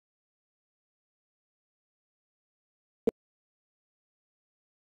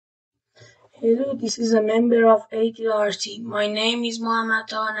Hello, this is a member of A.T.R.T. My name is 𝑹𝑪👐𝑷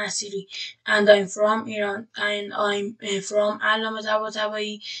𝑰𝒏𝒇𝒍𝒖𝒄𝒆𝒏 and I'm from Iran, and I'm from Allameh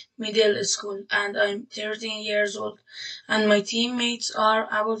Tabatabaei Middle School, and I'm 13 years old, and my teammates are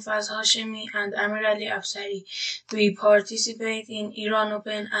𝗑𝑪👨𝑷 𝑰𝒏𝒇𝒍𝒖𝒄𝒆𝒏 and RCJJ. We participate in Iran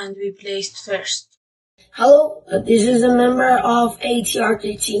Open and we placed first. Hello, this is a member of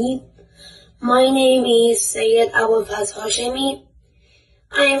A.T.R.T team. My name is 𝗍𝒂𝒂𝒓 𝗏𝒂𝒂.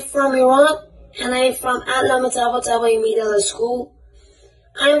 I am from Iran, and I am from Allameh Tabatabaei Middle School.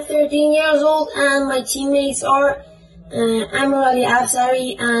 I am 13 years old, and my teammates are 𝗑𝑪👨𝑷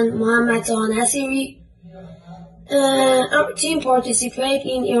𝒂𝒏𝒄𝒆💏 and 𝗠𝒪👨𝑑 𝒂𝒂𝒓𝒏. Our team participate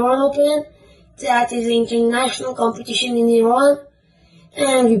in Iran Open, that is an international competition in Iran,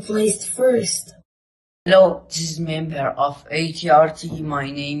 and we placed first. Hello, this is member of A.T.R.T. My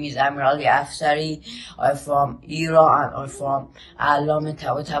name is 𝗑𝑪👨𝑷 𝒂𝒏𝒄𝒆💏. I'm from Iran and I'm from Allameh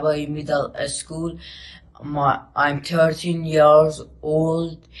Tabatabaei Middle School. I'm 13 years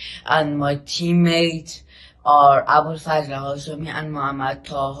old and my teammates are 𝗑𝑪👨𝑷 𝒂𝒂💓 and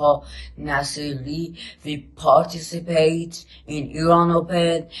𝗠𝒪👨𝑑. We participate in Iran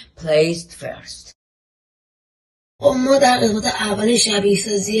Open, placed first. ما در قسمت اول شبیه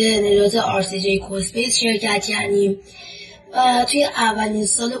سازی نجات RCJ CoSpace شرکت کردیم و توی اولین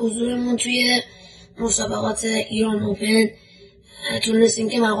سال حضورمون توی مسابقات ایران اوپن تونستیم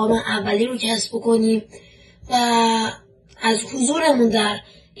که مقام اولی رو کسب کنیم و از حضورمون در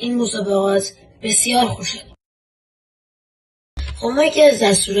این مسابقات بسیار خوشحالیم. خب ما یکی از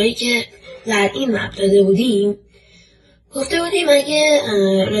دستورهایی که در این مپ داده بودیم گفته بودیم اگه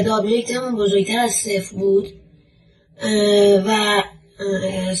رد آبجکتمون بزرگتر از 0 بود و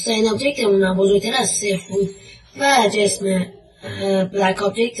ساین آبجکتمون هم بزرگتر از 0 بود و جسم بلک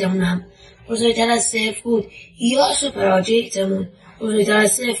آبجکتمون هم بزرگتر از 0 بود یا سوپر آبجکتمون بزرگتر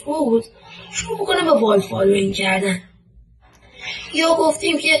از 0 بود شروع بکنه به وال فالوینگ کردن. یا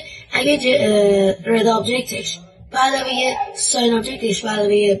گفتیم که اگه رد آبجکتش به علاوه ساین آبجکتش به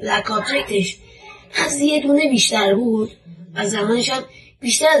علاوه بلک آبجکتش از یه دونه بیشتر بود و زمانش هم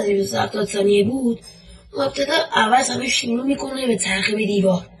بیشتر از 270 ثانیه بود، ابتدا اول همه شروع میکنه به تعقیب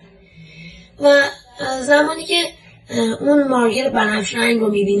دیوار و زمانی که اون مارکر بنفش رنگ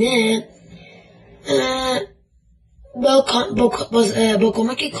رو میبینه با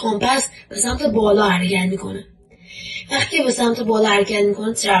کمک کامپس به سمت بالا حرکت میکنه. وقتی که به سمت بالا حرکت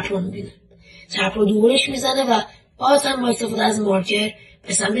میکنه ترپ رو میبینه، ترپ رو دورش میزنه و باز هم با استفاده از مارکر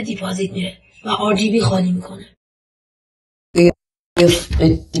به سمت دیپازیت میره و RGB خالی میکنه. If the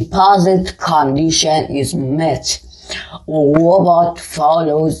deposit condition is met, robot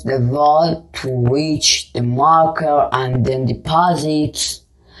follows the wall to reach the marker and then deposits.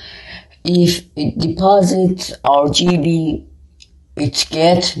 If it deposits RGB, it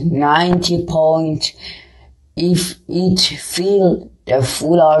gets 90 points. If it filled the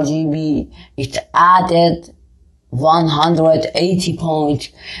full RGB, it added 180 points.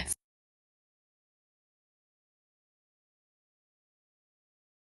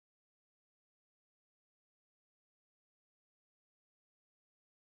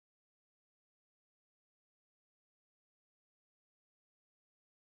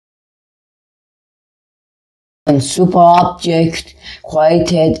 When super object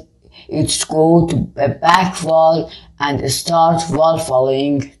created, it go to a back wall and start wall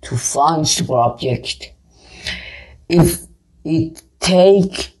following to find super object. If it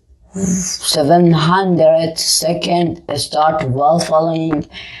take 700 seconds, start wall following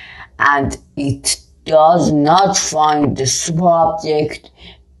and it does not find the super object,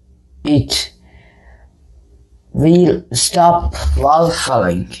 it will stop wall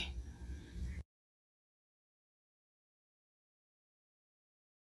following.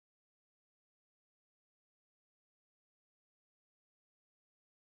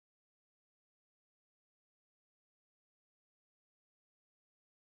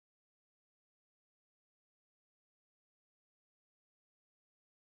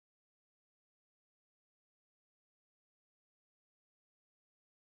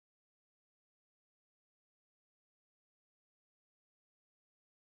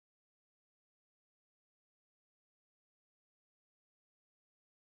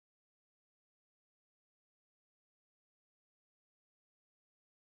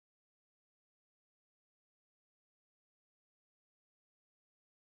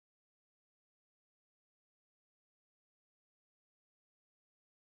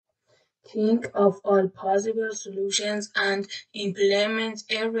 Think of all possible solutions and implement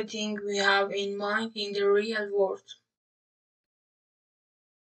everything we have in mind in the real world.